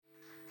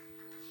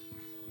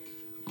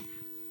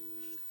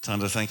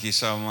Tanda, thank you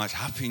so much.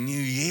 Happy New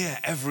Year,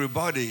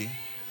 everybody.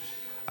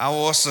 How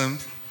awesome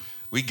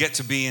we get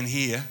to be in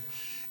here.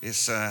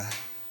 It's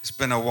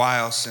been a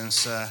while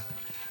since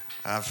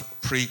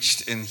I've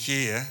preached in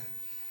here.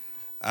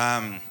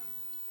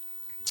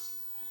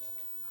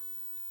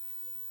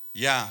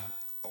 Yeah.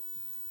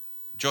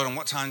 Jordan,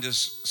 what time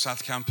does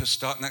South Campus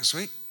start next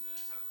week?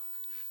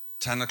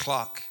 10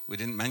 o'clock. We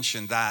didn't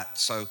mention that,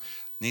 so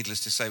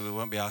needless to say, we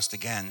won't be asked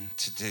again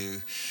to do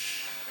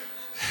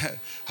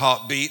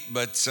Heartbeat,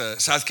 but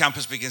South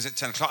Campus begins at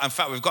 10 o'clock. In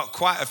fact, we've got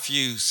quite a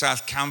few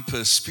South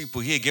Campus people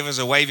here. Give us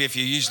a wave if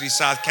you're usually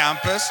South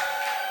Campus.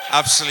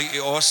 Absolutely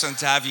awesome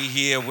to have you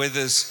here with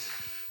us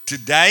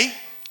today.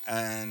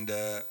 And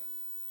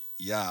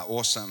yeah,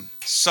 awesome.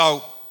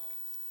 So,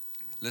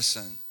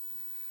 listen,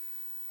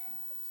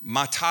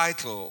 my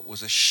title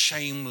was a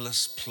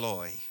shameless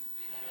ploy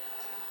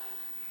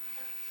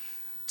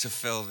to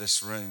fill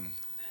this room.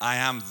 I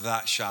am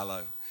that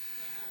shallow.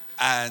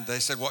 And they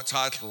said, what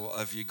title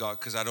have you got?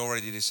 Because I'd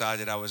already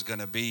decided I was going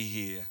to be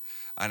here.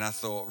 And I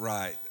thought,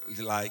 right,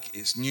 like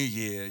it's New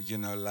Year, you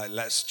know, like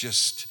let's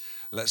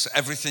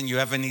everything you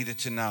ever needed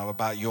to know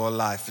about your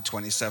life for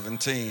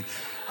 2017.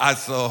 I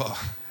thought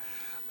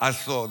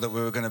that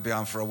we were going to be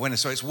on for a winner.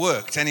 So it's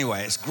worked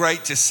anyway. It's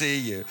great to see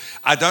you.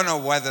 I don't know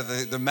whether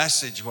the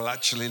message will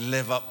actually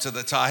live up to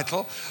the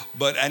title.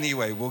 But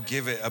anyway, we'll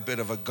give it a bit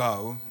of a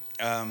go.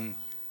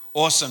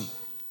 Awesome.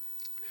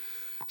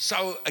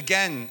 So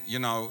again, you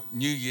know,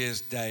 New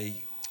Year's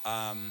Day,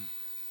 I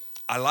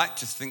like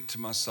to think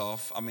to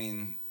myself, I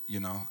mean,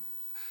 you know,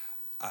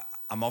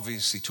 I'm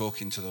obviously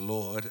talking to the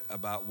Lord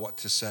about what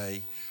to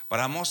say, but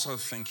I'm also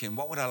thinking,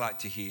 what would I like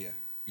to hear?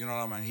 You know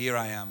what I mean? Here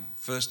I am,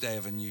 first day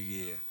of a new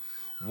year.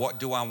 What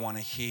do I want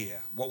to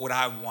hear? What would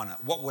I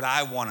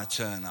want to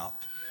turn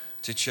up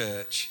to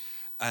church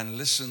and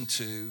listen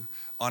to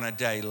on a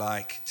day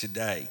like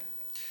today?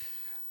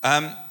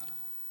 I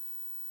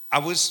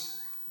was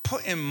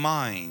put in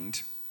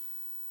mind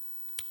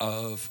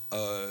of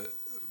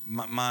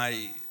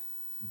my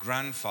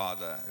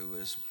grandfather, who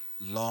was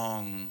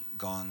long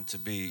gone to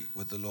be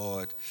with the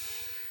Lord,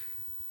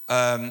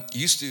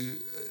 used to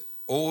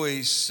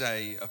always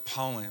say a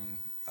poem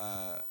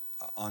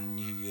on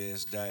New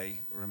Year's Day.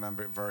 I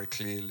remember it very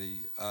clearly.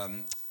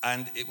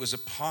 And it was a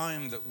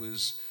poem that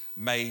was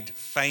made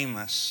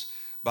famous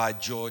by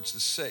George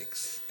VI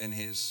in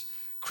his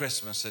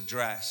Christmas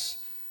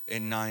address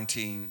in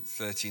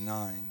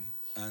 1939.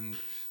 And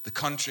the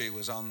country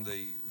was on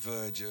the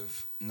verge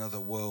of another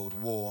world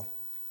war.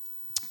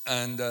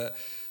 And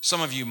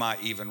some of you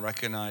might even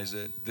recognize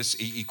it.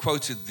 He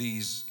quoted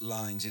these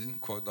lines. He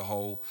didn't quote the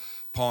whole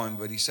poem,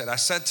 but he said, I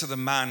said to the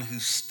man who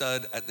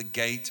stood at the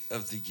gate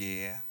of the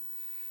year,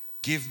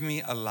 give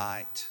me a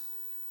light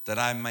that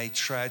I may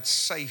tread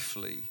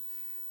safely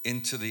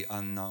into the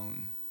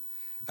unknown.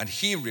 And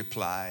he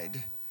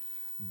replied,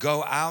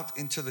 go out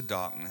into the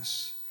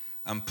darkness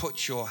and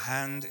put your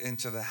hand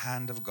into the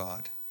hand of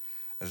God.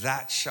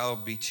 That shall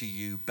be to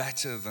you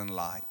better than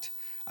light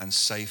and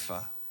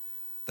safer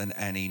than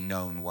any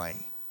known way.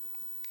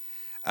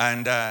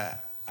 And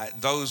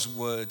those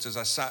words, as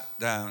I sat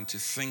down to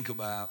think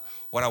about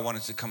what I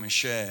wanted to come and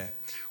share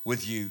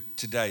with you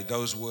today,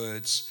 those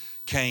words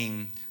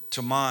came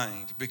to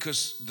mind,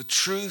 because the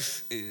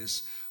truth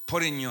is,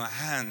 putting your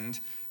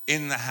hand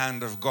in the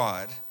hand of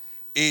God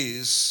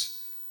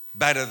is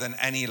better than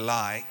any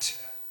light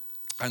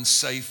and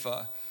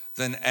safer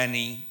than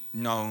any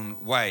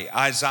known way.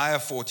 Isaiah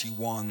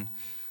 41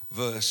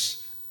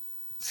 verse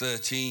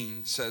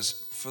 13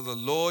 says, for the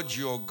Lord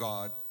your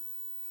God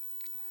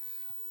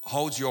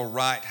holds your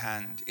right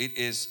hand. It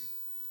is,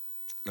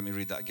 let me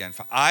read that again.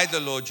 For I,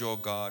 the Lord your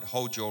God,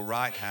 hold your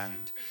right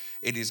hand.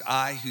 It is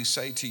I who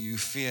say to you,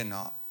 fear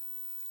not.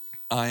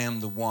 I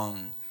am the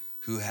one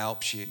who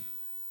helps you.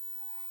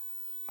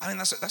 I mean,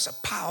 that's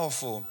a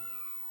powerful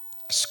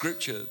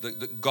scripture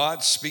that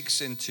God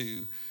speaks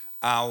into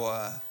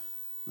our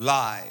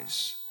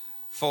lives.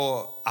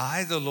 For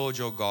I, the Lord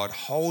your God,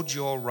 hold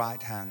your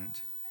right hand.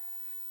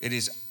 It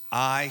is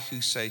I who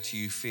say to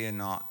you, fear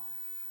not.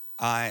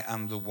 I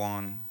am the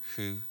one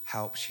who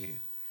helps you.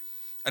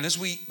 And as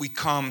we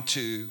come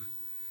to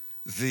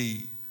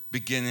the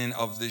beginning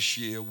of this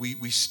year,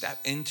 we step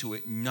into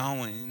it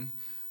knowing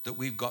that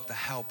we've got the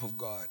help of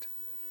God.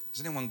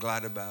 Is anyone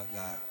glad about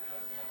that?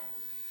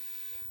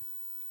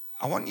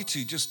 I want you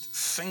to just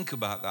think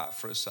about that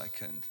for a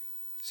second.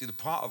 See, the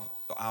part of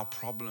our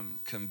problem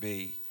can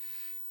be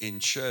in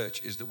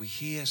church is that we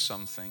hear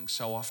something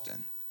so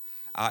often.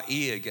 Our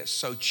ear gets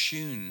so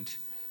tuned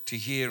to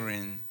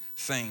hearing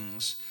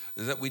things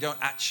that we don't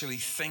actually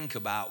think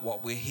about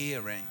what we're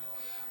hearing.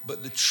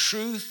 But the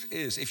truth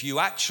is, if you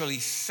actually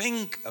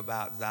think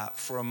about that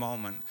for a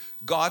moment,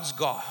 God's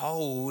got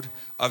hold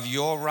of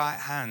your right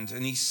hand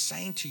and he's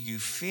saying to you,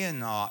 fear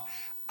not,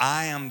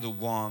 I am the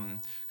one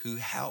who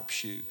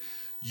helps you.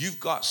 You've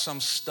got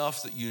some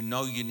stuff that you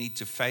know you need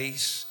to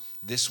face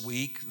this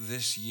week,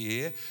 this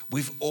year.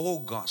 We've all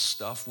got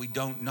stuff we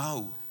don't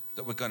know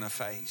that we're going to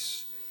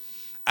face.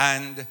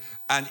 And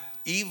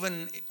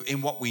even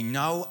in what we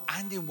know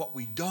and in what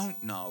we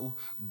don't know,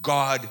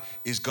 God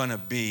is going to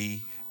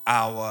be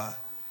our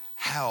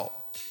help.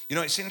 You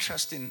know, it's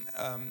interesting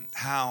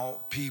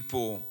how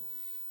people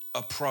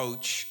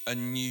approach a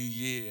new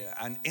year,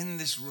 and in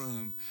this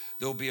room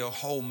there'll be a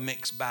whole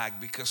mixed bag,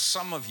 because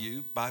some of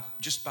you,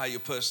 just by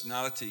your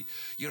personality,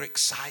 you're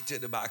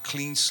excited about a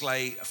clean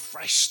slate, a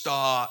fresh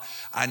start,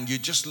 and you're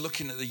just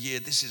looking at the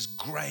year. This is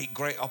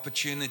great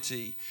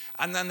opportunity.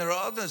 And then there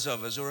are others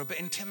of us who are a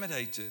bit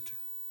intimidated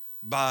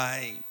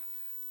by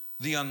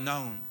the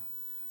unknown,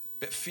 a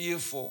bit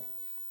fearful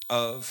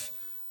of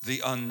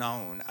the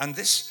unknown. And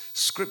this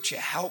scripture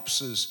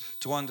helps us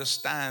to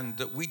understand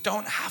that we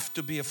don't have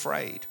to be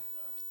afraid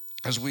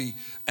as we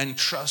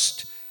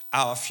entrust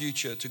our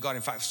future to God.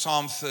 In fact,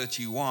 Psalm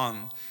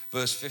 31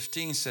 verse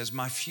 15 says,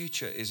 my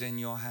future is in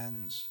your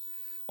hands.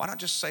 Why not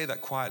just say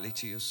that quietly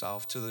to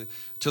yourself, to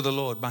the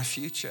Lord? My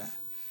future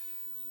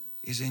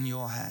is in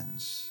your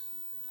hands.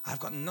 I've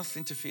got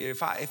nothing to fear.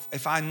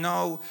 If I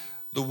know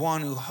the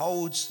one who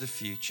holds the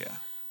future,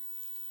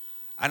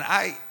 and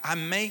I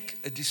make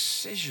a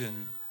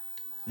decision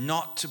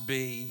not to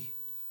be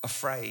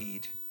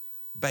afraid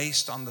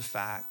based on the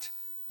fact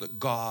that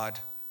God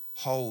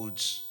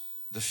holds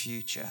the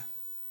future.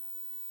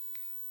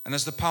 And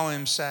as the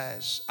poem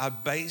says, I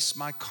base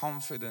my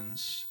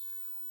confidence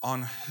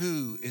on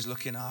who is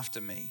looking after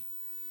me,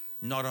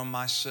 not on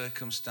my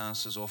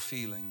circumstances or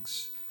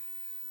feelings.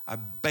 I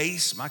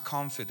base my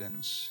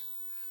confidence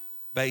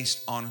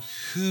based on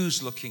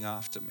who's looking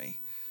after me,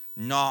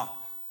 not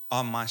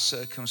on my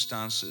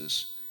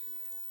circumstances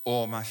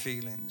or my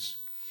feelings.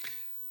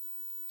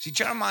 See,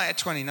 Jeremiah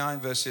 29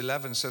 verse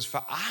 11 says,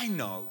 for I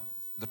know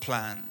the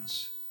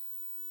plans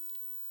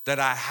that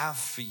I have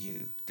for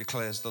you,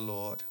 declares the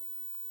Lord.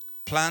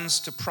 Plans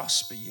to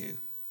prosper you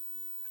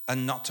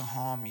and not to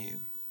harm you.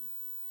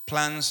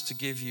 Plans to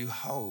give you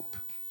hope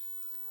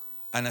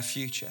and a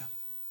future.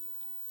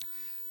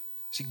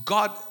 See,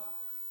 God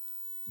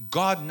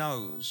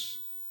knows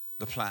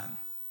the plan.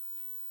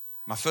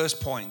 My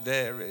first point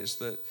there is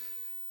that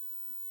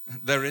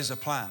there is a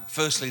plan.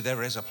 Firstly,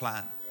 there is a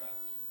plan.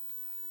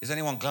 Is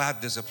anyone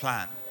glad there's a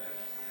plan?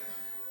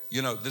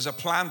 You know, there's a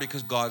plan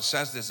because God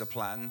says there's a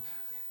plan.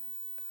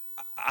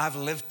 I've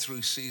lived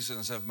through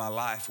seasons of my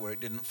life where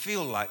it didn't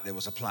feel like there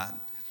was a plan.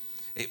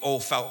 It all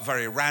felt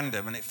very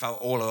random, and it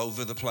felt all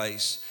over the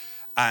place,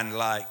 and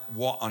like,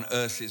 what on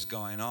earth is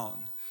going on?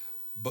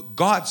 But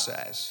God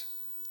says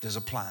there's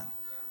a plan.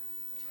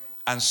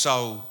 And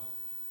so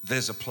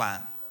there's a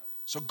plan.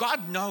 So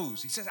God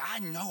knows. He says, I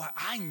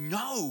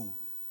know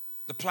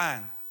the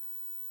plan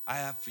I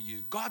have for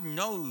you. God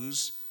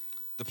knows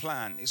the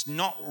plan. It's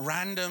not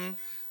random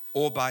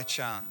or by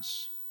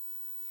chance.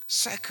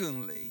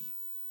 Secondly,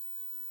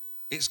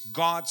 it's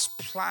God's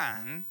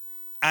plan,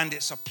 and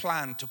it's a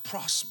plan to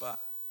prosper.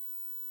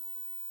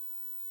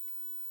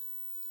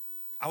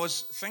 I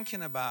was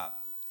thinking about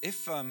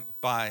if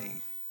by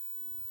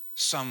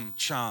some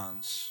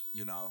chance,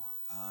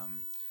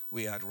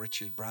 we had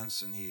Richard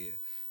Branson here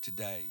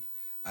today,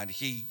 and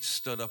he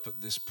stood up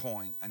at this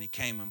point and he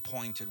came and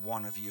pointed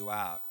one of you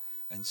out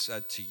and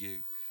said to you,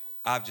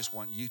 I just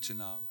want you to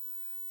know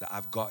that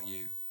I've got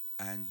you,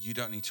 and you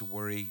don't need to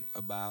worry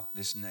about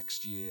this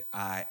next year.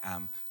 I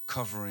am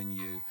covering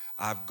you.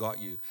 I've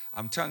got you.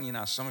 I'm telling you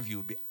now, some of you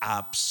would be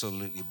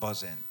absolutely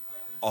buzzing.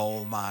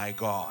 Oh my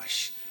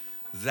gosh,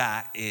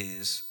 that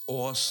is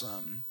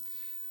awesome.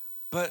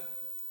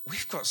 But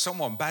we've got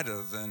someone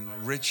better than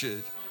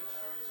Richard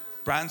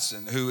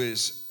Branson who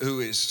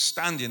is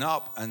standing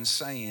up and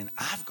saying,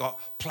 I've got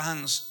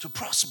plans to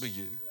prosper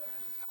you.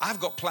 I've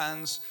got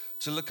plans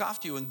to look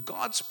after you. And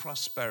God's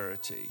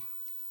prosperity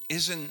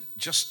isn't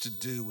just to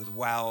do with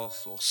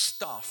wealth or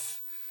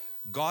stuff.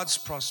 God's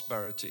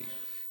prosperity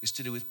is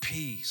to do with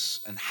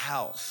peace and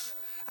health.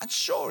 And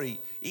sure,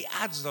 he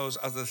adds those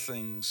other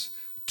things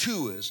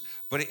to us,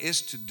 but it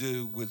is to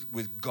do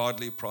with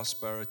godly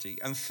prosperity.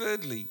 And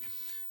thirdly,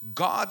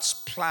 God's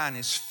plan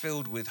is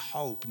filled with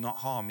hope, not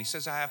harm. He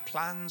says, I have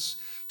plans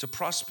to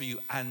prosper you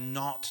and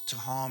not to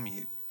harm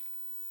you.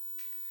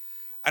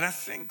 And I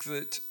think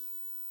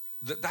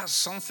that's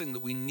something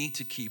that we need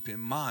to keep in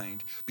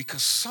mind,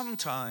 because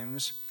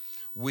sometimes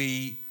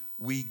we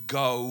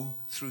go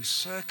through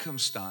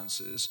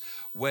circumstances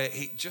where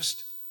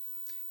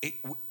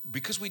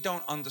because we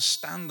don't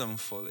understand them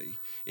fully,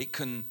 it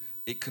can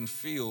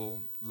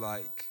feel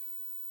like,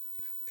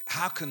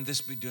 how can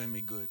this be doing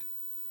me good?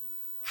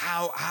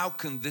 How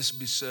can this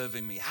be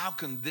serving me? How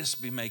can this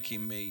be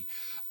making me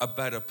a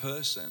better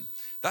person?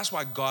 That's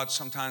why God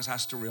sometimes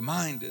has to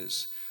remind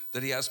us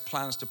that he has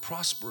plans to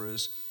prosper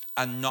us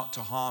and not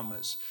to harm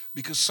us.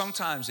 Because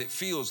sometimes it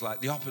feels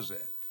like the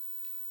opposite.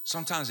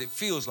 Sometimes it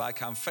feels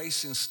like I'm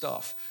facing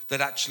stuff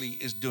that actually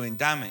is doing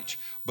damage.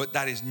 But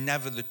that is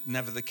never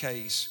the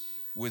case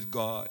with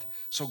God.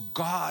 So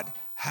God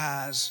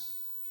has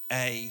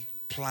a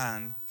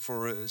plan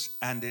for us,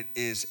 and it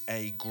is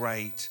a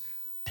great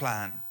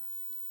plan.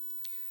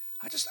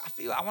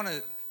 I want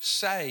to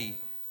say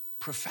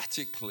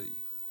prophetically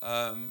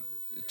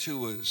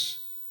to us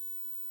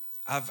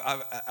as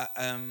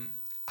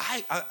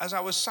I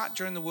was sat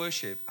during the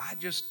worship, I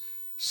just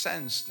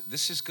sensed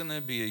this is going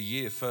to be a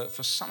year,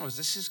 for some of us,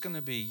 this is going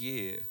to be a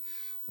year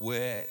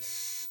where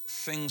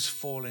things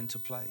fall into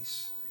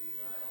place.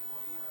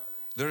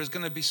 There is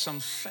going to be some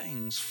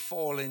things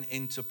falling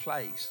into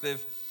place.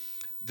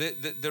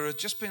 There have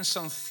just been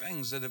some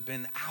things that have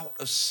been out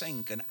of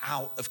sync and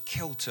out of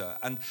kilter,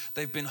 and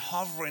they've been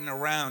hovering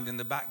around in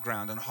the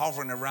background and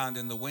hovering around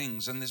in the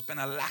wings, and there's been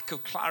a lack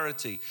of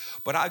clarity.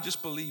 But I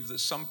just believe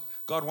that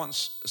God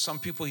wants some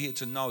people here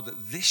to know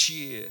that this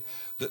year,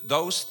 that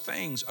those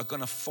things are going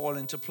to fall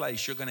into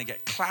place. You're going to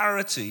get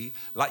clarity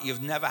like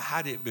you've never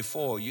had it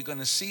before. You're going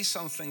to see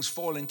some things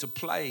fall into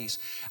place,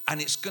 and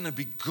it's going to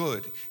be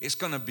good. It's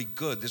going to be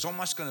good. There's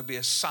almost going to be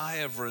a sigh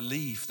of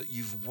relief that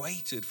you've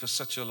waited for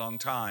such a long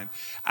time,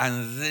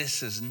 and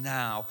this is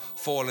now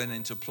fallen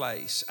into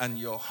place, and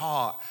your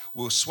heart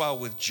will swell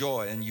with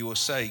joy, and you will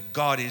say,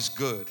 God is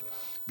good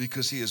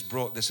because he has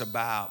brought this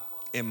about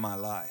in my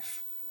life.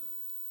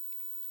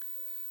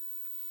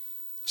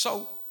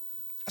 So,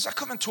 as I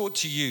come and talk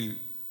to you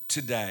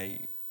today,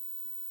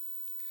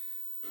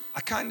 I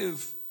kind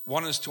of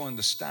want us to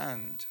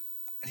understand,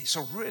 and it's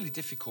a really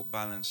difficult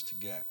balance to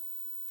get,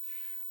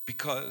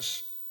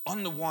 because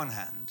on the one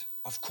hand,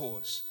 of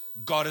course,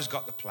 God has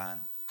got the plan.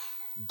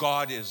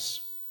 God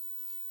is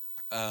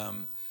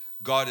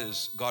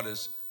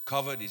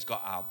covered. He's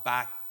got our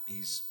back.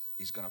 He's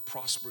going to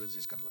prosper us.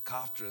 He's going to look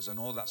after us, and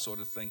all that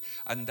sort of thing.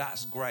 And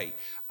that's great.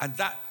 And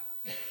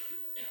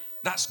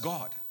that's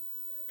God.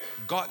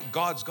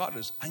 God's got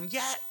us. And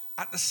yet,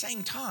 at the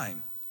same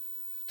time,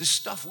 there's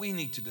stuff we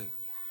need to do.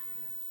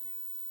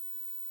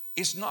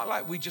 It's not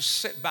like we just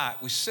sit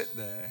back, we sit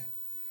there,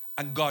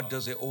 and God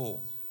does it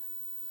all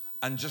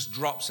and just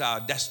drops our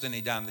destiny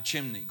down the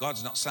chimney.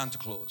 God's not Santa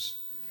Claus.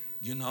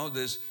 You know,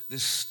 there's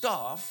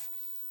stuff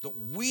that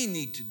we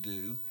need to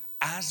do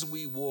as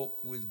we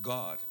walk with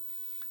God,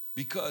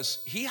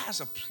 because he has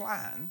a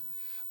plan,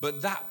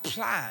 but that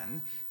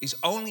plan is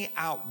only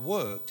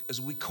outworked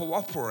as we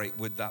cooperate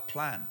with that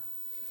plan.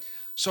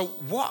 So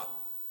what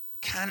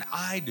can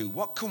I do?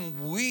 What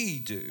can we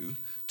do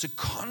to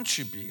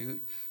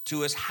contribute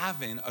to us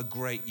having a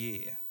great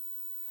year?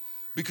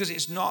 Because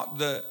it's not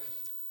that,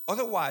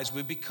 otherwise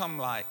we become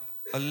like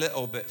a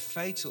little bit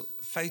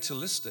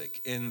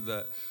fatalistic in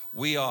that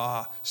we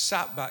are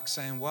sat back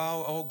saying,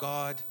 well, oh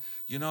God,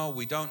 you know,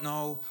 we don't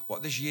know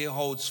what this year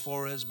holds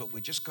for us, but we're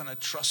just going to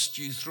trust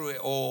you through it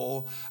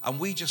all. And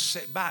we just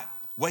sit back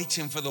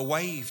waiting for the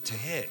wave to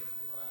hit.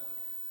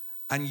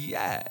 And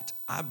yet,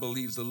 I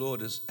believe the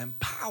Lord has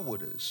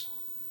empowered us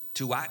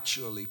to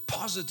actually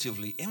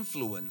positively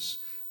influence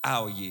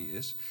our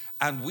years.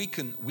 And we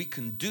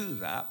can do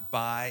that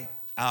by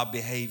our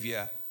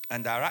behavior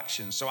and our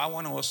actions. So I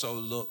want to also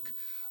look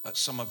at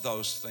some of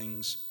those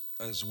things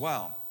as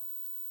well.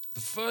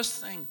 The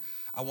first thing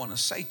I want to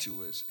say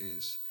to us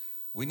is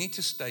we need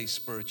to stay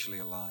spiritually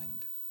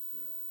aligned.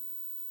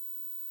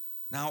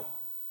 Now,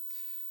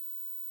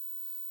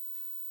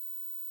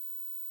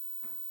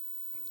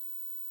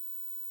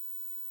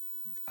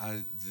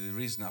 the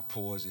reason I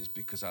pause is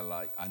because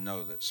I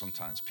know that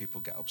sometimes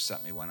people get upset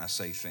at me when I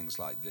say things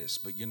like this.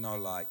 But you know,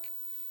 like,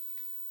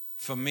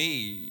 for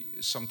me,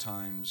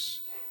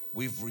 sometimes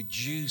we've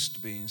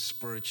reduced being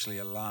spiritually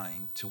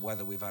aligned to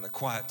whether we've had a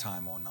quiet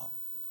time or not.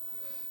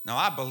 Now,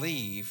 I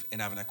believe in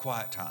having a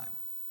quiet time.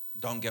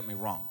 Don't get me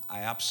wrong.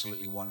 I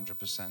absolutely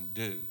 100%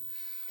 do.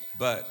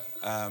 But,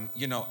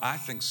 you know, I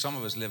think some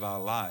of us live our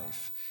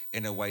life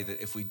in a way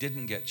that if we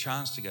didn't get a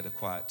chance to get a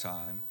quiet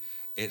time,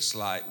 it's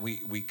like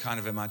we kind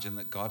of imagine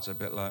that God's a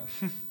bit like,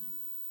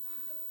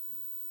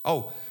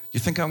 oh, you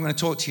think I'm going to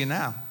talk to you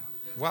now?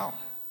 Well,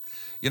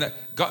 you know,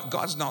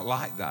 God's not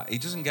like that. He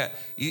doesn't get,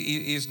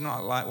 he's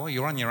not like, well,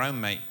 you're on your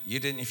own, mate. You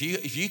didn't,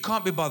 if you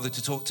can't be bothered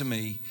to talk to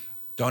me,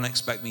 don't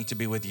expect me to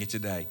be with you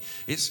today.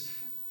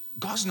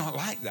 God's not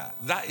like that.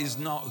 That is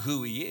not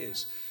who he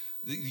is.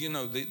 You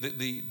know,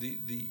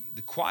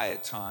 the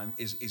quiet time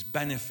is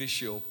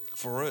beneficial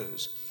for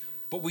us.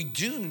 But we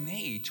do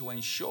need to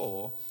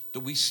ensure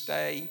that we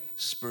stay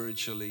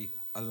spiritually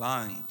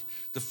aligned.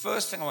 The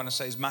first thing I want to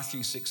say is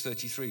Matthew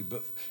 6:33.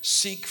 But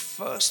seek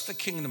first the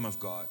kingdom of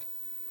God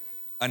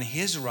and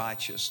his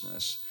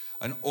righteousness,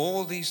 and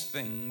all these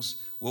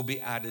things will be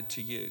added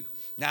to you.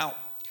 Now,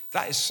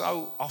 that is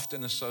so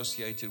often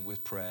associated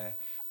with prayer,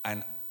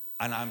 and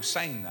I'm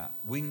saying that.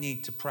 We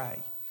need to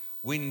pray.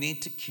 We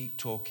need to keep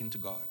talking to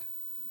God.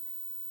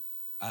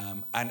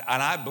 And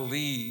I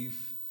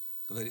believe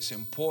that it's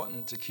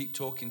important to keep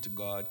talking to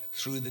God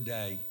through the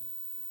day.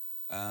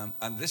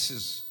 And this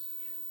is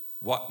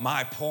what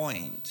my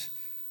point,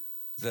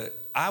 that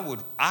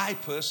I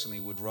personally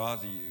would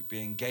rather you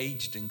be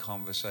engaged in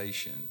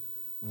conversation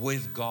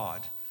with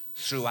God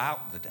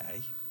throughout the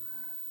day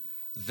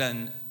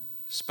than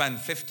spend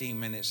 15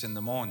 minutes in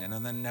the morning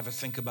and then never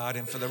think about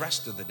him for the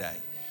rest of the day.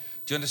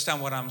 Do you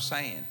understand what I'm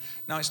saying?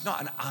 Now, it's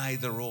not an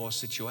either-or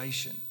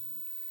situation.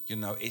 You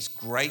know, it's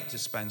great to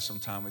spend some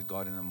time with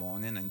God in the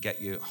morning and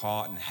get your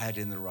heart and head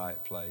in the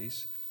right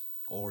place,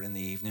 or in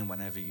the evening,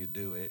 whenever you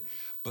do it.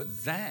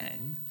 But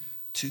then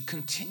to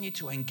continue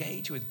to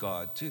engage with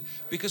God,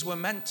 because we're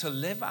meant to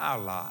live our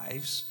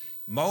lives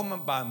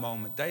moment by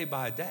moment, day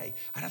by day.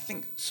 And I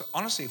think, so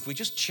honestly, if we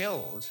just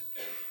chilled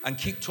and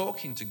keep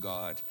talking to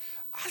God,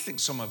 I think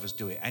some of us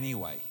do it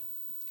anyway,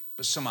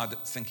 but some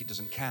think it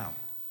doesn't count.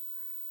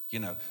 You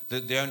know,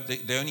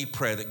 the only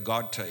prayer that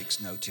God takes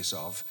notice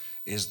of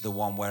is the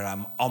one where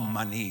I'm on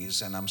my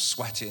knees and I'm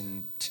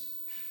sweating,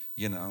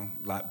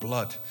 like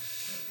blood.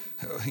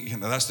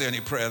 That's the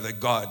only prayer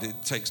that God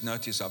takes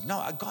notice of.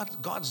 No,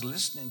 God's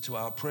listening to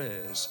our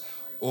prayers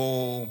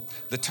all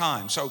the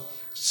time. So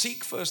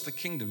seek first the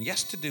kingdom,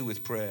 yes, to do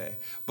with prayer,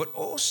 but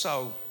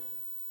also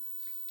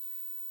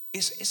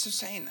it's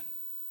saying,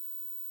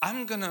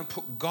 I'm going to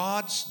put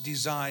God's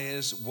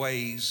desires,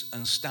 ways,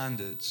 and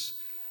standards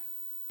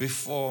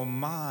before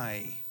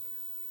my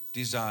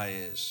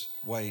desires,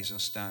 ways, and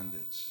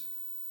standards.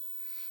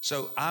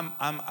 So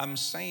I'm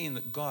saying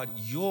that God,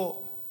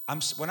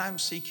 when I'm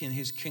seeking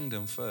his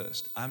kingdom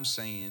first, I'm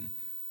saying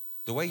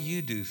the way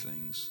you do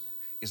things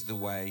is the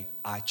way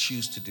I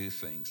choose to do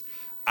things.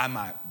 I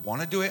might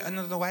want to do it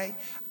another way.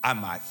 I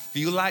might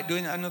feel like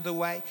doing it another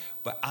way.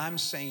 But I'm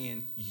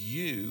saying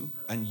you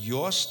and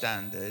your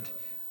standard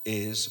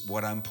is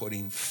what I'm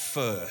putting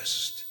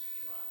first.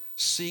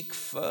 Seek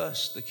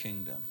first the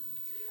kingdom.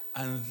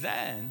 And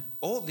then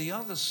all the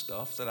other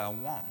stuff that I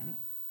want,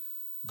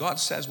 God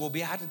says will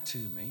be added to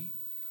me,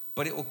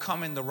 but it will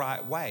come in the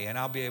right way, and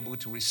I'll be able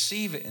to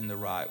receive it in the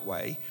right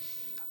way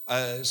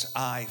as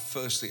I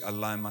firstly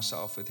align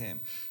myself with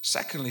him.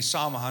 Secondly,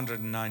 Psalm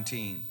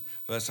 119,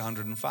 verse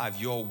 105,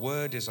 your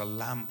word is a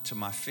lamp to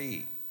my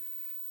feet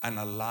and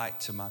a light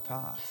to my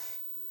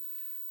path.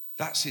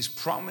 That's his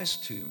promise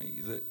to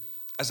me, that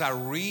as I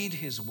read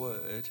his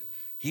word,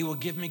 he will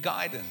give me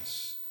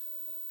guidance.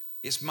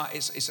 It's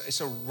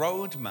a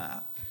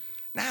roadmap.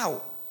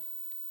 Now,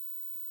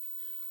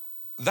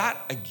 that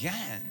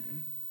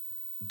again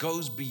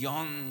goes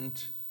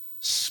beyond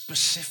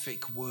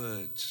specific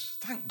words.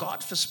 Thank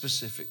God for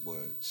specific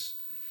words.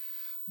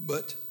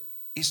 But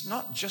it's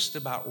not just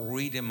about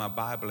reading my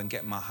Bible and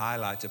getting my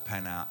highlighter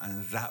pen out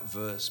and that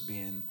verse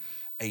being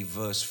a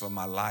verse for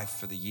my life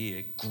for the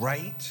year.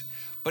 Great.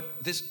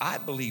 But this, I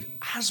believe,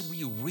 as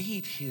we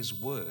read his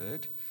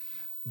word,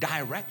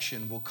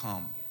 direction will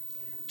come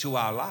to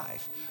our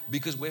life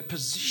because we're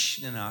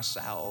positioning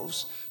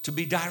ourselves to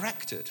be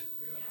directed.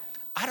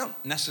 I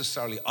don't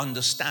necessarily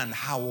understand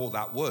how all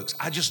that works.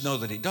 I just know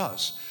that it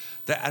does.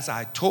 That as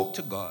I talk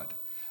to God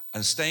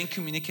and stay in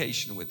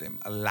communication with him,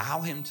 allow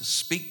him to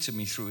speak to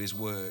me through his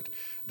word,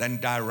 then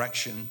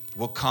direction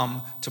will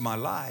come to my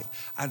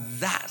life. And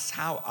that's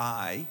how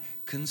I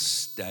can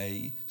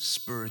stay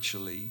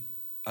spiritually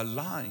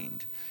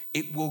aligned.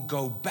 It will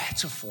go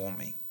better for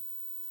me.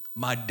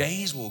 My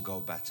days will go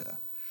better.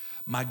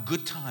 My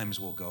good times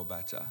will go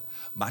better.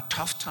 My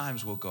tough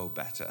times will go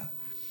better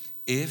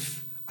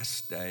if I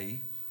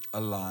stay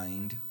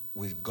aligned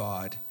with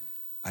God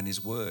and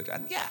his word.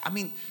 And yeah, I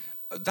mean,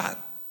 that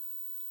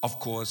of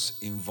course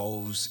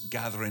involves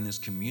gathering as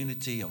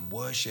community and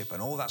worship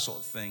and all that sort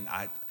of thing.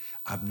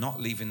 I'm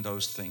not leaving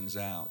those things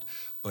out,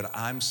 but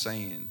I'm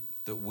saying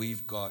that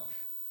we've got,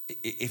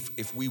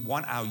 if we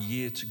want our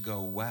year to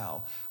go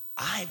well,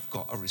 I've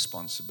got a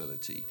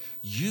responsibility.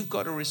 You've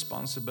got a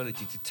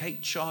responsibility to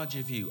take charge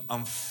of you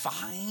and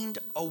find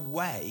a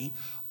way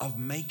of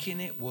making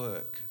it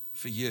work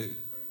for you.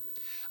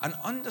 And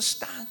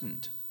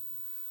understand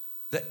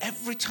that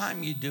every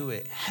time you do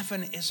it,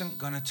 heaven isn't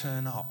going to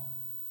turn up.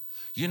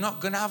 You're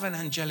not going to have an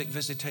angelic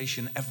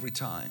visitation every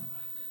time.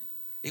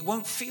 It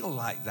won't feel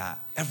like that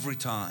every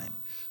time.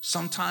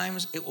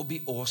 Sometimes it will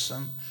be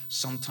awesome.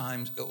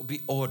 Sometimes it will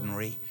be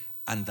ordinary,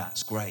 and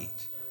that's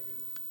great.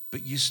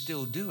 But you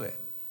still do it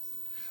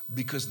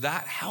because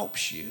that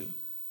helps you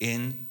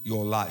in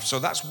your life. So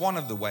that's one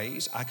of the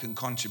ways I can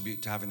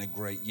contribute to having a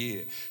great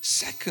year.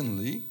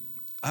 Secondly,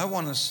 I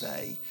want to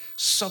say,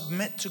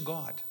 submit to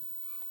God.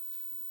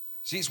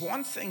 See, it's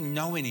one thing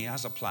knowing he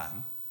has a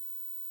plan,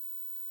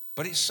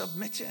 but it's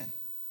submitting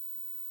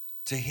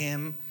to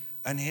him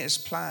and his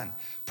plan.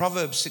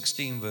 Proverbs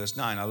 16 verse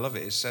 9, I love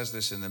it. It says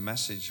this in the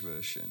Message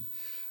version.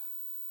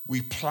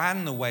 We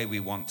plan the way we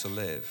want to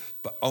live,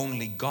 but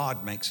only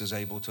God makes us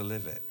able to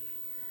live it.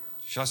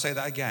 Shall I say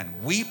that again?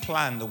 We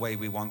plan the way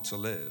we want to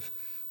live,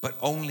 but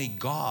only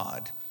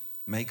God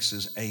makes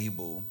us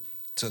able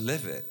to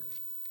live it.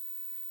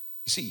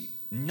 You see,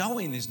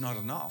 knowing is not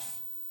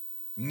enough.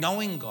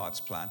 Knowing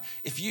God's plan.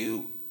 If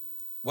you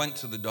went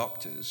to the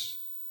doctors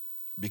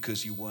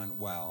because you weren't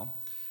well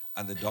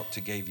and the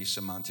doctor gave you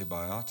some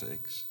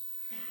antibiotics,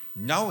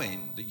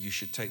 knowing that you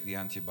should take the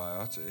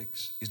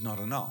antibiotics is not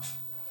enough.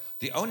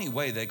 The only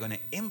way they're going to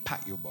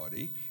impact your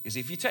body is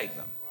if you take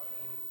them.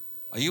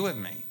 Are you with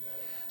me?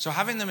 So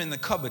having them in the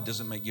cupboard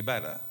doesn't make you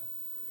better.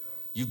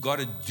 You've got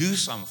to do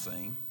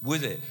something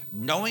with it.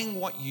 Knowing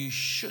what you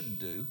should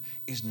do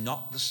is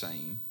not the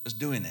same as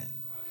doing it.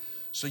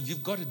 So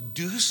you've got to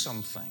do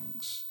some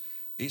things.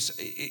 It's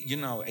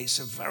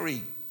a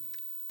very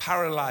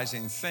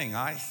paralyzing thing,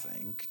 I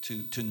think,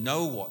 to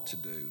know what to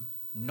do,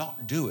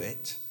 not do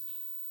it,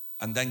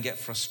 and then get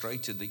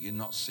frustrated that you're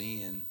not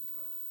seeing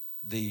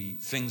the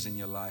things in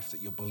your life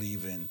that you're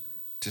believing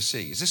to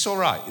see. Is this all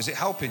right? Is it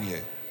helping you?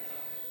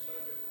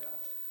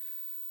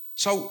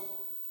 So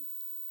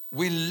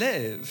we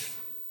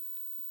live,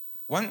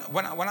 when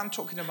I'm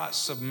talking about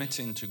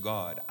submitting to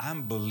God,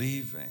 I'm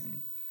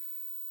believing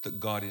that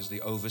God is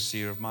the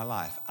overseer of my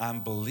life.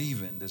 I'm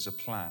believing there's a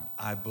plan.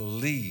 I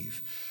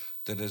believe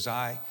that as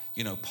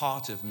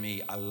part of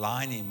me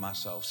aligning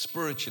myself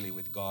spiritually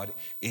with God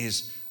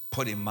is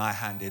putting my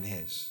hand in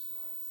his.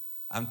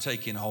 I'm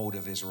taking hold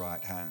of his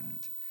right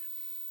hand.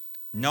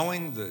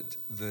 Knowing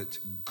that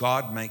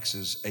God makes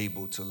us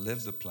able to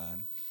live the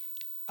plan,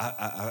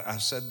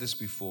 I've said this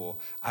before,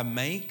 I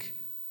make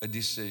a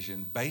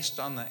decision based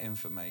on that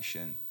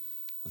information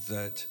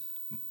that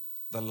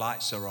the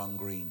lights are on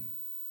green.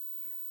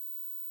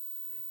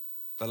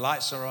 The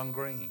lights are on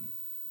green.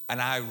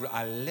 And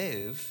I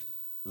live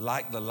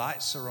like the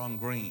lights are on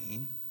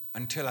green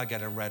until I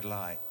get a red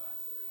light.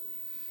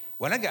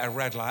 When I get a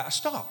red light, I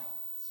stop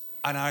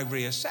and I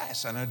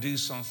reassess and I do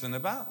something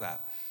about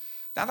that.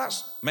 Now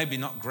that's maybe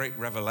not great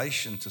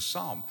revelation to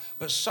some,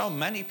 but so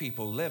many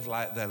people live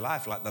like their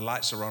life like the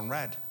lights are on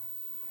red.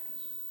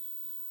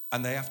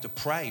 And they have to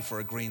pray for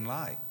a green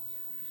light.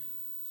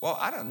 Well,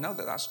 I don't know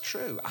that that's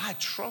true. I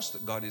trust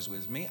that God is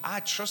with me.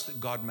 I trust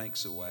that God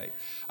makes a way.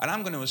 And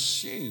I'm going to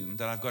assume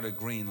that I've got a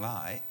green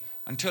light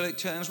until it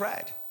turns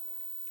red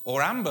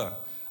or amber.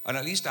 And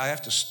at least I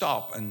have to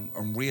stop and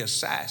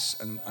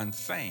reassess and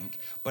think.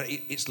 But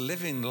it's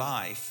living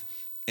life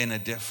in a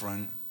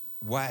different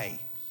way.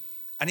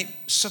 And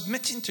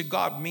submitting to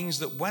God means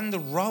that when the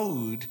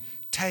road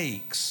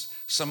takes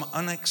some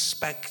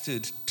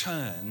unexpected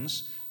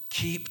turns,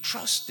 keep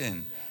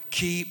trusting,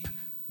 keep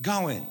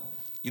going.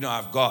 You know,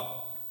 I've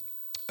got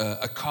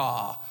a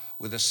car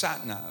with a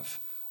sat-nav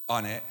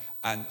on it,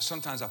 and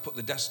sometimes I put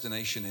the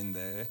destination in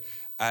there,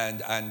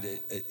 and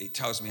it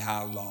tells me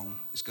how long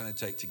it's going to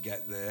take to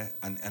get there,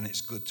 and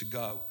it's good to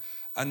go.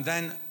 And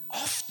then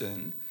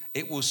often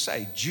it will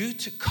say, due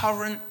to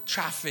current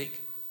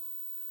traffic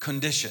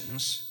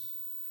conditions,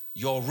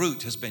 your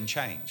route has been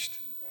changed.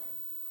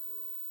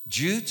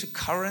 Due to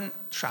current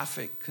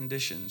traffic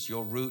conditions,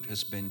 your route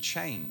has been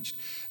changed.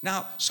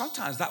 Now,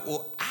 sometimes that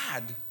will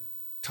add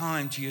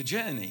time to your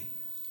journey.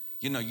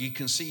 You know, you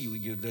can see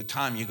the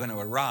time you're going to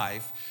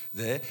arrive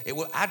there. It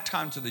will add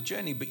time to the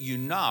journey, but you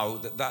know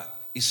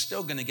that is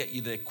still going to get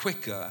you there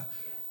quicker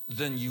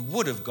than you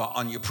would have got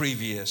on your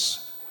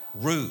previous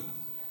route.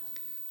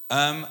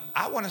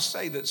 I want to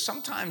say that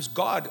sometimes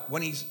God,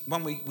 when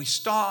we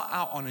start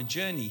out on a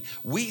journey,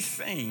 we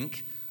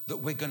think that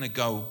we're going to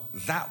go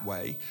that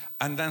way.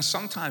 And then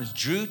sometimes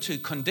due to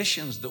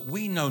conditions that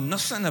we know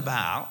nothing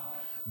about,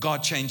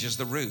 God changes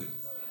the route.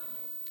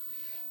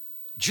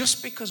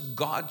 Just because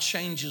God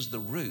changes the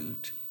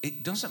route,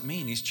 it doesn't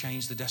mean he's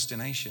changed the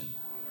destination.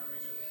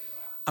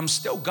 I'm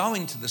still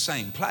going to the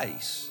same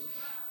place.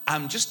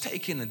 I'm just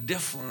taking a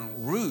different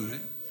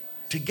route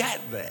to get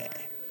there.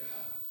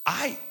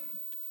 I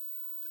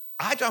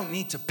don't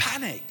need to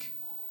panic.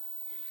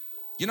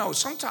 You know,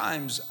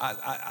 sometimes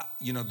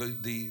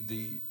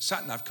the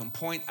sat-nav can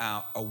point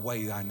out a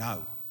way I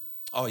know.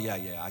 Oh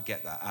yeah, I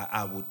get that.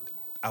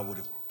 I would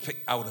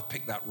have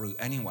picked that route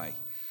anyway.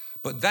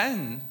 But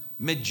then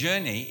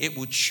mid-journey, it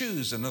will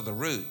choose another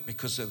route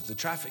because of the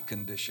traffic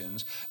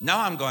conditions.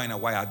 Now I'm going a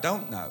way I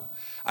don't know,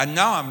 and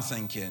now I'm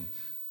thinking,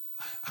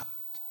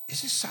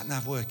 is this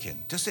sat-nav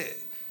working? Does it?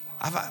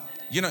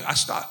 I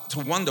start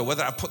to wonder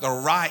whether I put the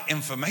right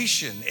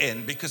information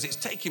in because it's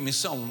taking me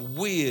some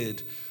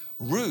weird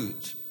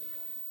route.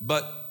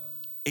 But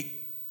it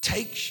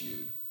takes you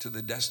to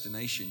the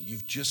destination.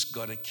 You've just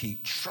got to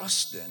keep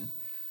trusting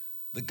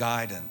the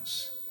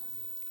guidance.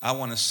 I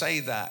want to say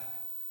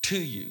that to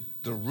you.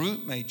 The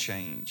route may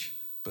change,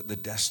 but the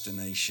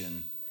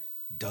destination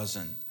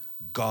doesn't.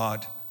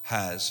 God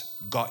has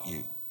got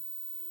you.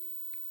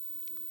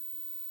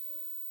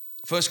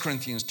 1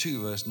 Corinthians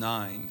 2 verse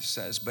 9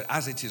 says, but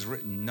as it is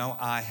written, no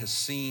eye has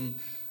seen,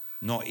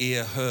 nor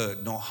ear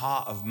heard, nor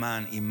heart of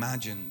man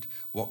imagined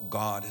what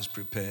God has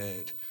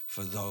prepared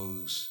for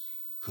those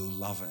who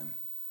love him.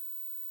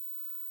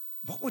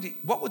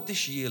 What would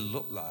this year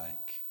look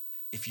like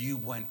if you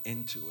went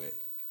into it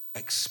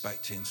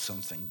expecting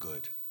something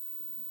good?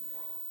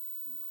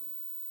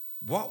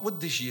 What would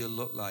this year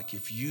look like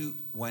if you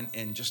went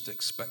in just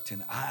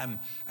expecting, I'm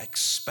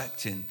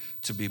expecting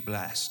to be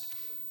blessed?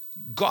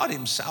 God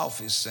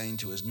himself is saying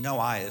to us, no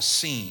eye has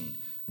seen,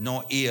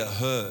 nor ear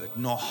heard,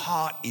 nor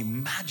heart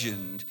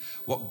imagined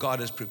what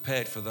God has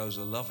prepared for those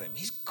who love him.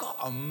 He's got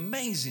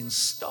amazing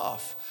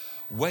stuff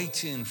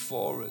waiting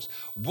for us.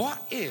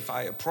 What if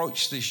I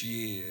approach this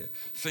year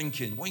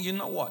thinking, well, you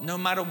know what? No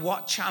matter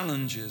what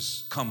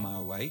challenges come my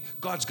way,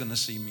 God's going to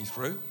see me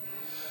through.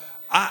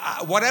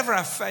 Whatever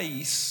I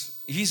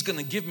face, he's going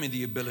to give me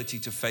the ability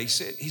to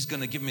face it. He's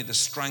going to give me the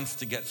strength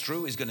to get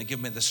through. He's going to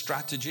give me the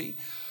strategy.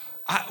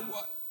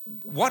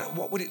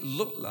 What would it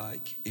look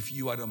like if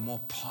you had a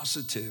more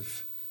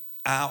positive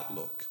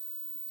outlook?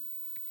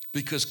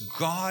 Because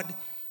God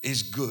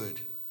is good.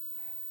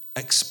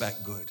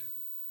 Expect good.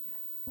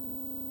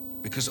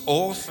 Because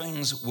all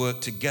things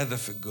work together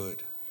for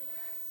good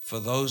for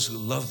those who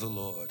love the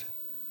Lord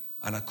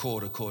and are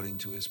called according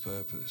to his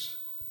purpose.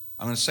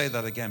 I'm going to say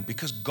that again.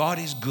 Because God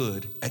is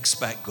good,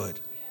 expect good.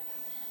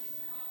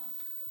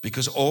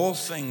 Because all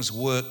things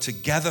work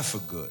together for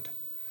good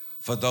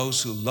for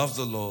those who love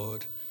the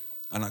Lord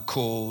and are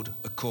called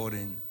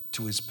according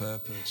to his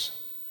purpose.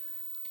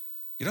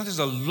 You know, there's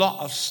a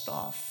lot of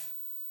stuff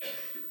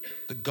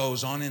that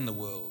goes on in the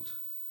world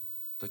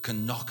that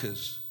can knock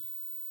us.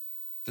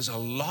 There's a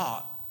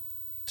lot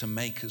to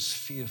make us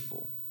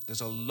fearful.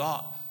 There's a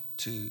lot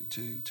to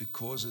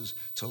cause us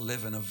to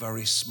live in a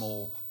very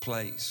small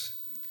place.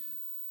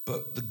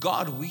 But the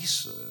God we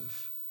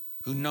serve,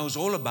 who knows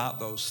all about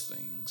those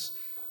things,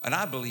 and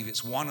I believe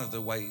it's one of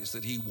the ways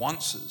that he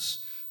wants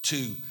us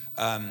to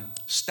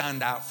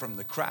stand out from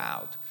the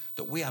crowd,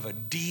 that we have a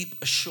deep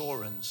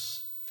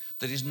assurance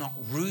that is not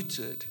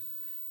rooted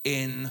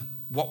in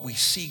what we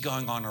see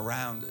going on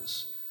around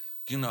us.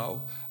 You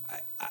know,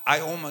 I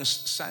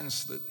almost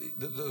sense that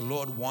the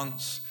Lord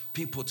wants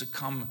people to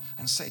come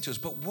and say to us,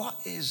 but what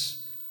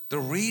is the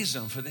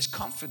reason for this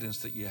confidence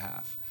that you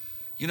have?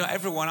 You know,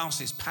 everyone else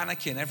is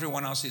panicking,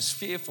 everyone else is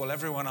fearful,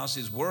 everyone else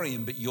is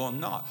worrying, but you're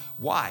not.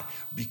 Why?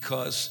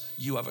 Because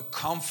you have a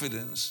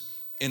confidence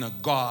in a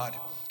God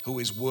who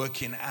is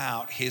working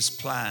out his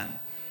plan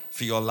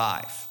for your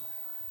life.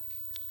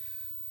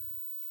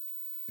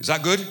 Is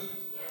that good?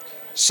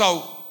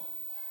 So,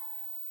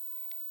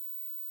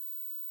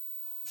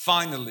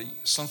 finally,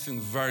 something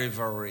very,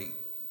 very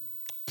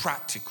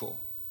practical.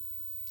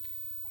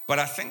 But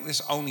I think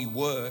this only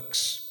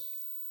works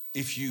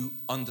if you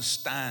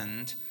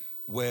understand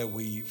where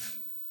we've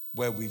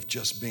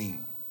just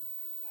been.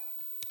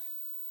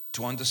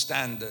 To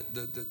understand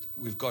that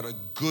we've got a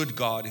good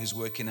God who's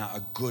working out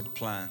a good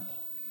plan.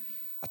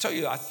 I tell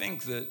you, I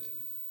think that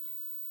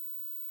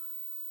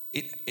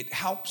it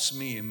helps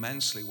me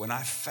immensely when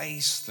I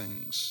face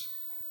things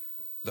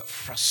that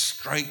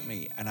frustrate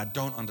me and I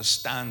don't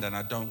understand and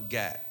I don't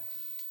get.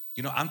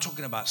 You know, I'm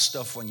talking about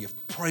stuff when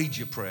you've prayed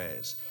your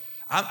prayers.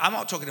 I'm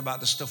not talking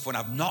about the stuff when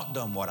I've not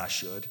done what I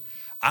should.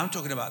 I'm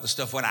talking about the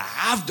stuff when I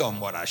have done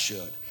what I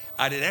should.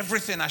 I did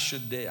everything I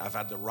should do. I've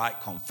had the right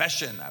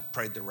confession. I've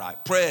prayed the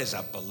right prayers.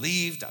 I've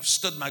believed. I've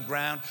stood my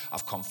ground.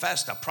 I've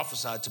confessed. I've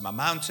prophesied to my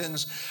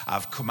mountains.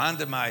 I've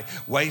commanded my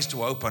ways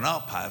to open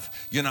up. I've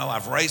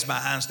raised my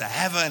hands to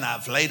heaven.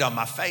 I've laid on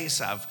my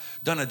face. I've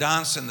done a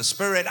dance in the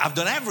spirit. I've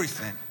done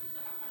everything.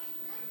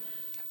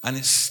 And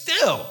it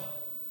still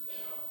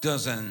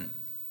doesn't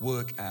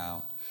work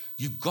out.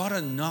 You've got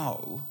to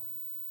know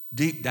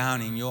deep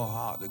down in your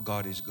heart that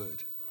God is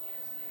good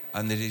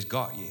and that he's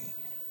got you.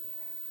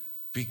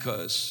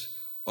 Because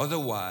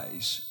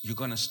otherwise, you're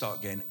going to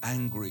start getting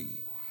angry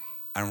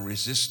and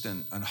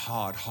resistant and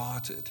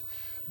hard-hearted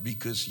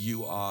because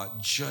you are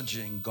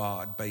judging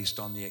God based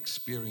on the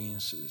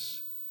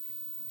experiences.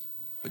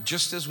 But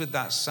just as with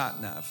that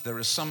sat-nav, there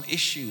are some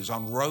issues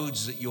on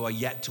roads that you are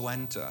yet to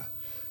enter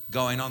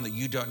going on that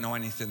you don't know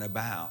anything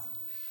about.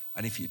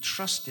 And if you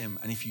trust him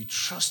and if you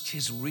trust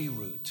his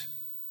reroute,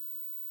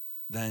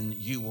 then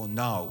you will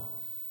know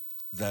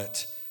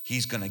that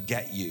he's going to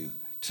get you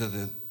to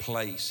the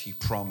place he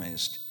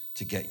promised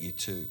to get you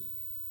to.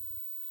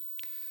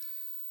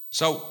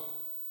 So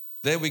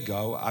there we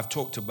go. I've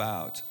talked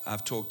about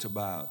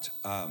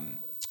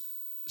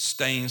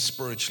staying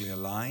spiritually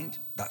aligned.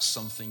 That's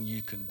something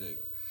you can do.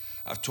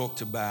 I've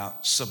talked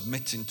about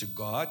submitting to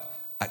God,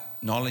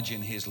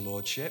 acknowledging his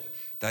lordship.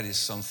 That is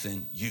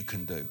something you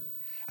can do.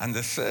 And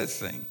the third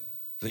thing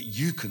that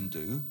you can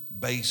do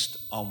based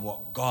on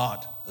what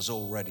God has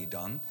already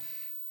done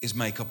is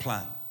make a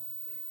plan.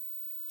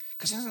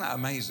 Because isn't that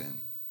amazing?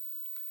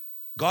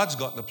 God's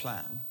got the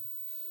plan,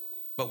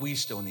 but we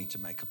still need to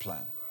make a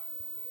plan.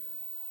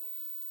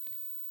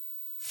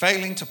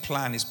 Failing to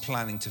plan is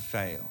planning to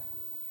fail.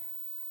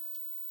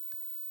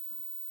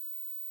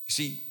 You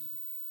see,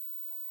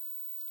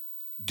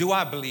 do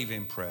I believe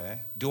in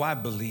prayer? Do I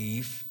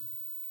believe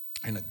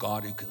in a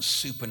God who can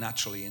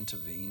supernaturally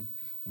intervene?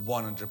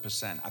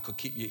 100%. I could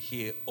keep you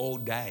here all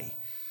day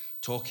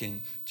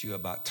talking to you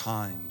about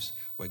times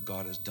where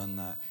God has done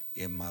that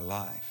in my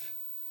life.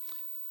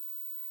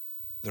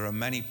 There are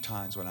many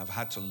times when I've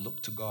had to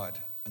look to God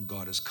and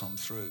God has come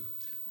through.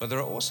 But there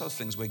are also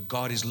things where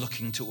God is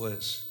looking to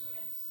us.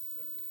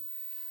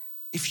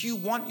 If you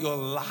want your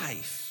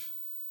life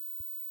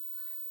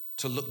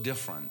to look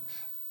different,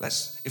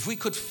 if we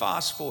could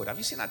fast forward. Have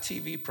you seen that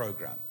TV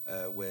program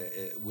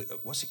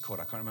what's it called?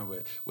 I can't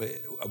remember. Where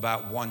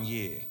about 1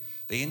 year,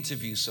 they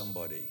interview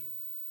somebody,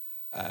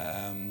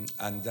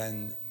 and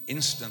then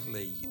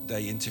instantly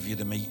they interview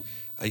them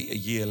a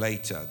year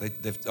later.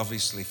 They've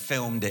obviously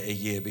filmed it a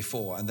year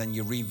before, and then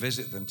you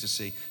revisit them to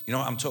see, you know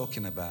what I'm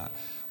talking about.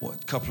 A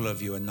couple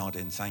of you are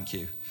nodding, thank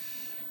you.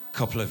 A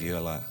couple of you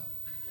are like.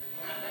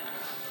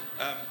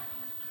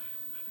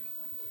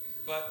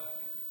 But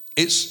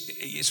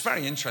it's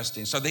very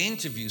interesting. So they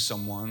interview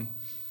someone,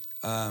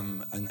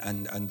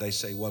 and they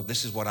say, well,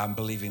 this is what I'm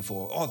believing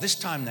for. Oh, this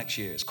time next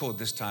year. It's called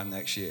This Time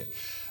Next Year.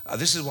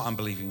 This is what I'm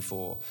believing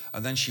for.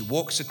 And then she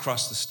walks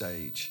across the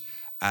stage,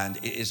 and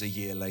it is a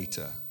year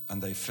later,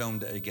 and they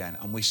filmed it again,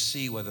 and we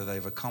see whether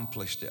they've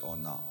accomplished it or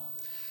not.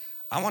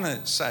 I want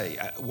to say,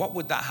 what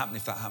would that happen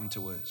if that happened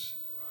to us?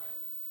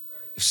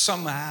 If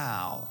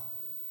somehow,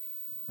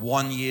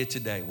 1 year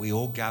today, we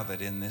all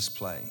gathered in this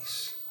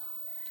place,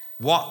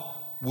 what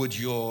would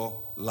your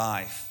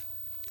life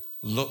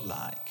look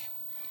like?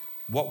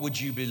 What would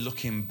you be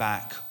looking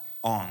back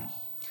on?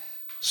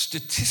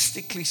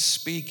 Statistically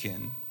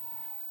speaking,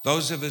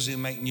 those of us who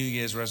make New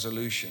Year's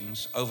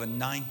resolutions, over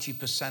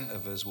 90%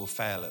 of us will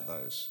fail at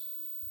those.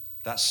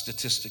 That's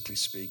statistically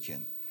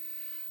speaking.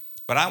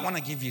 But I want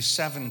to give you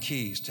 7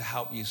 keys to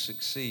help you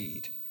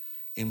succeed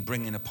in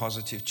bringing a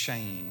positive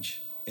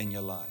change in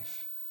your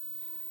life.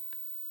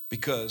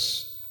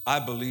 Because I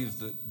believe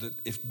that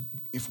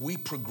if we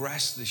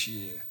progress this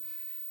year,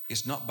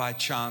 it's not by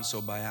chance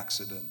or by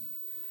accident.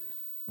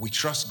 We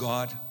trust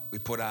God, we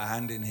put our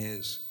hand in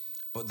His,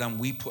 but then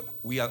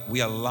we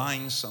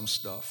align some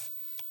stuff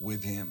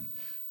with Him.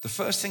 The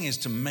first thing is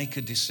to make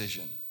a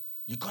decision.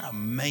 You've got to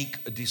make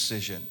a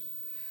decision.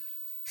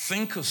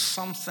 Think of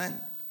something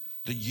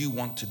that you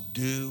want to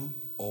do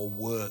or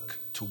work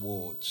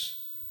towards.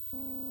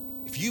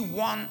 If you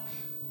want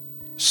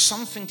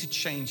something to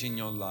change in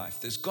your life,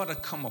 there's got to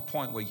come a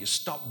point where you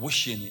stop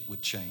wishing it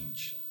would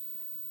change.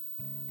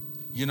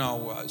 You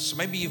know, so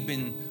maybe you've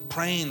been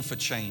praying for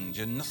change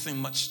and nothing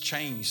much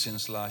changed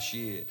since last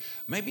year.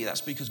 Maybe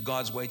that's because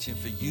God's waiting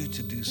for you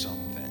to do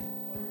something.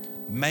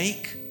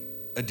 Make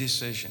a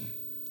decision.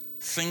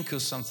 Think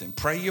of something.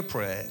 Pray your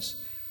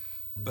prayers,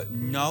 but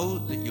know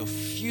that your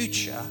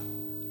future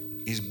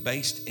is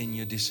based in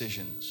your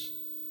decisions.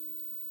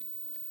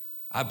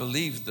 I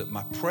believe that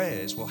my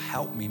prayers will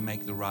help me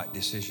make the right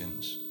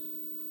decisions.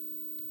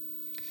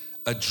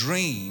 A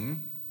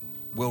dream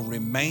will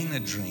remain a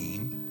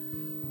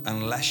dream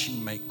unless you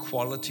make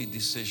quality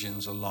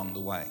decisions along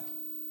the way.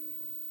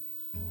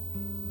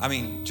 I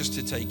mean, just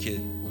to take it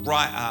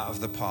right out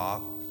of the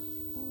park,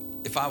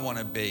 if I want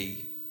to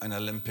be an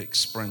Olympic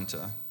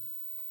sprinter,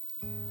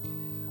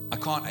 I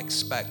can't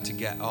expect to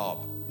get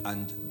up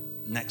and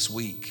next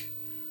week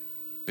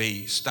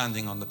be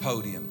standing on the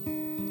podium,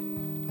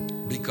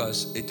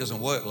 because it doesn't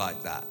work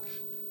like that.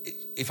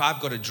 If I've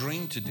got a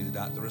dream to do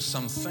that, there are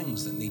some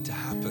things that need to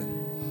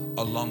happen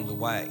along the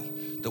way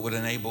that would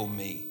enable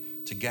me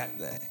to get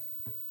there.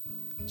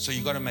 So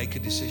you've got to make a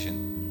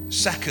decision.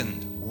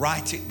 Second,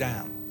 write it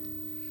down.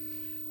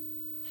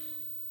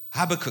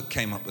 Habakkuk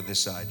came up with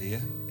this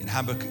idea in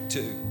Habakkuk 2.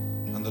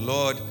 And the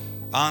Lord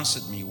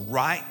answered me,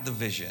 write the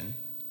vision,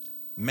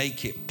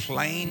 make it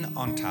plain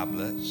on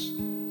tablets,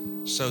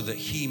 so that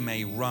he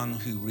may run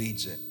who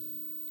reads it.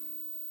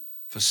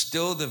 For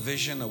still the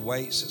vision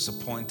awaits its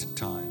appointed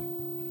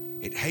time.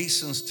 It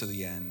hastens to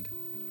the end.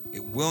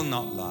 It will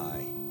not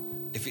lie.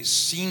 If it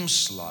seems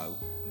slow,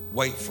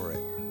 wait for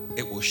it.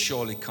 It will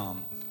surely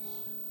come.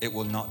 It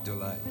will not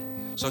delay.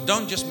 So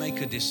don't just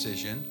make a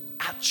decision.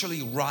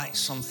 Actually write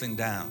something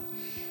down.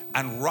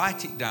 And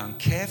write it down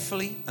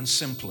carefully and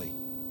simply.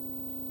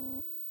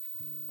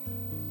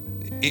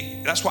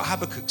 That's what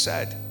Habakkuk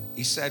said.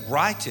 He said,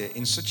 write it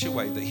in such a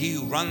way that he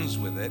who runs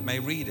with it may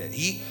read it.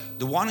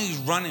 The one who's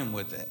running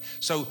with it.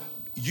 So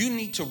you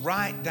need to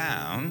write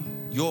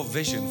down your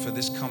vision for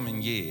this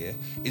coming year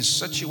in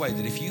such a way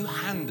that if you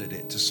handed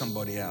it to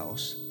somebody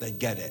else, they'd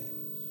get it.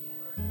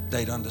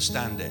 They'd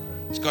understand it.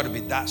 It's got to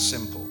be that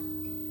simple.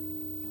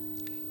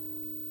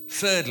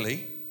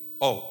 Thirdly,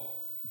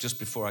 just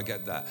before I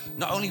get that,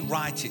 not only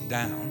write it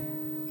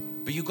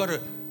down, but you've got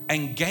to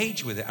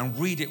engage with it and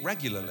read it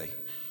regularly.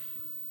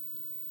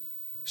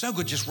 It's no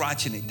good just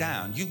writing it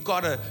down. You've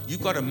got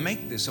to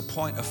make this a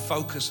point of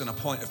focus and a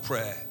point of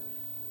prayer.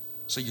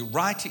 So you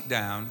write it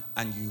down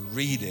and you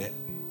read it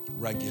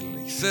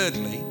regularly.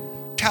 Thirdly,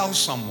 tell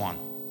someone.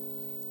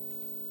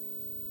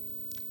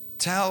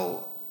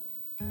 Tell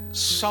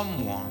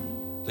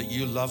someone that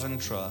you love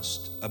and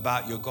trust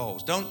about your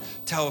goals. Don't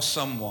tell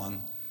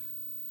someone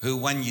who,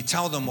 when you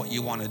tell them what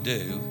you want to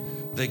do,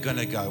 they're going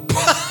to go,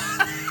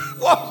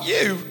 what,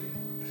 you?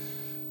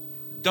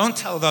 Don't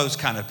tell those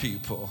kind of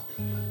people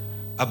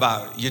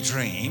about your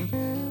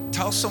dream.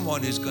 Tell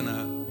someone who's going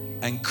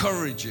to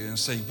encourage you and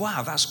say,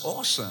 wow, that's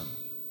awesome.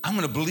 I'm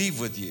going to believe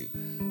with you.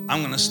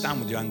 I'm going to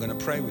stand with you. I'm going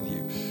to pray with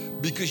you.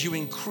 Because you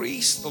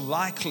increase the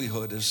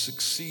likelihood of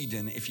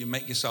succeeding if you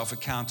make yourself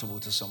accountable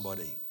to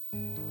somebody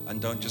and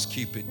don't just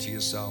keep it to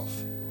yourself.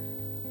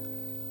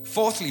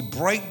 Fourthly,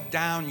 break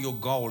down your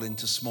goal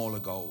into smaller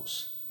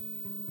goals.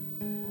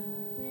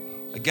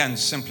 Again,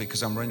 simply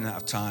because I'm running out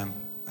of time.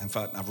 In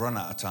fact, I've run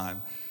out of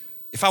time.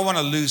 If I want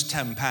to lose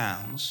 10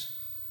 pounds,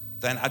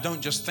 then I don't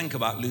just think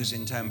about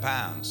losing 10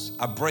 pounds.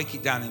 I break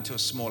it down into a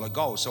smaller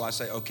goal. So I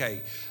say,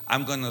 okay,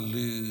 I'm going to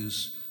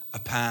lose a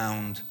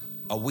pound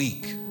a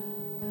week.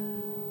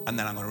 And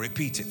then I'm going to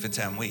repeat it for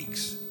 10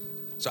 weeks.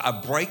 So I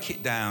break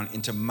it down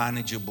into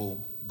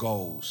manageable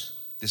goals.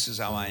 This is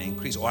how I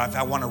increase. Or if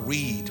I want to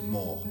read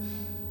more,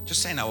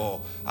 just say,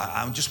 no,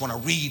 I just want to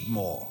read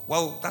more.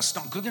 Well, that's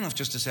not good enough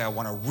just to say I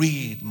want to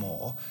read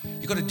more.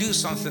 You've got to do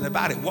something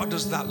about it. What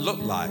does that look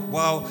like?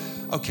 Well,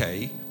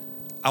 okay,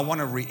 I want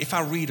to read, if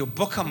I read a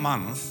book a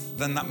month,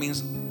 then that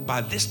means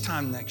by this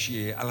time next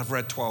year, I'll have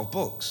read 12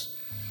 books.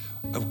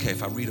 Okay,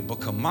 if I read a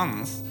book a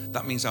month,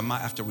 that means I might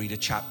have to read a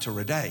chapter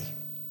a day.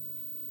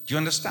 Do you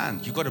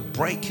understand? You've got to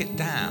break it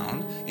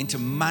down into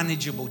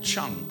manageable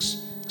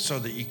chunks so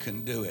that you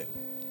can do it.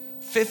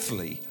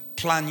 Fifthly,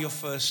 plan your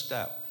first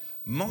step.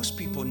 Most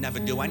people never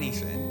do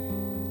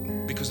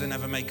anything because they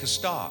never make a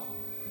start.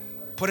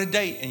 Put a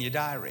date in your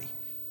diary.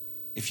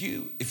 If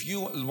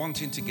you're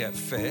wanting to get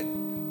fit,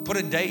 put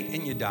a date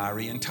in your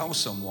diary and tell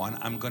someone,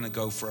 I'm going to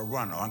go for a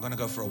run, or I'm going to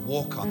go for a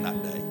walk on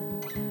that day,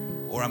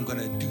 or I'm going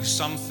to do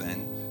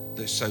something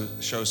that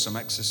shows some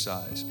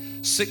exercise.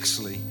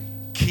 Sixthly,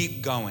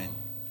 keep going.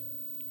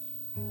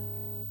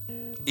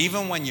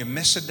 Even when you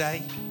miss a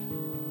day,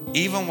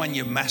 even when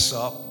you mess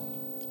up,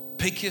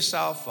 pick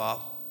yourself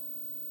up,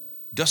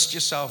 dust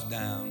yourself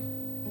down,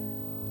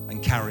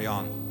 and carry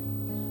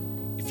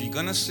on. If you're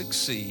going to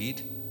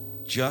succeed,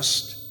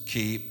 just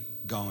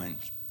keep going.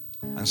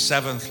 And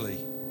seventhly,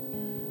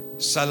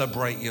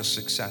 celebrate your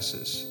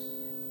successes.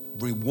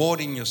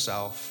 Rewarding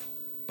yourself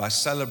by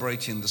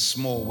celebrating the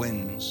small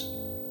wins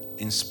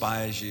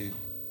inspires you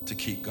to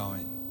keep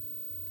going.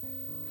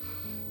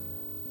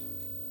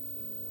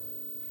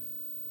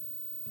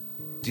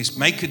 Just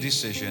make a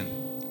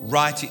decision,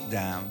 write it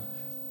down,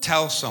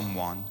 tell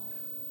someone,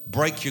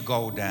 break your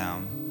goal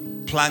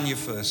down, plan your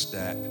first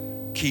step,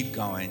 keep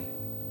going,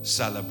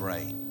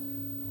 celebrate.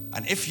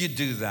 And if you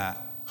do that,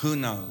 who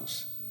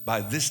knows, by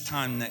this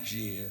time next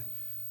year,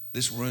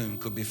 this room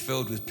could be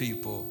filled with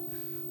people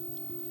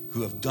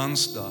who have done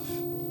stuff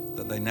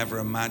that they never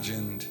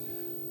imagined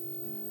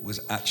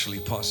was actually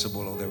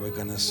possible or they were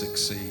going to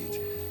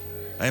succeed.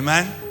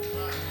 Amen?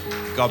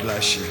 God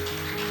bless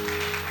you.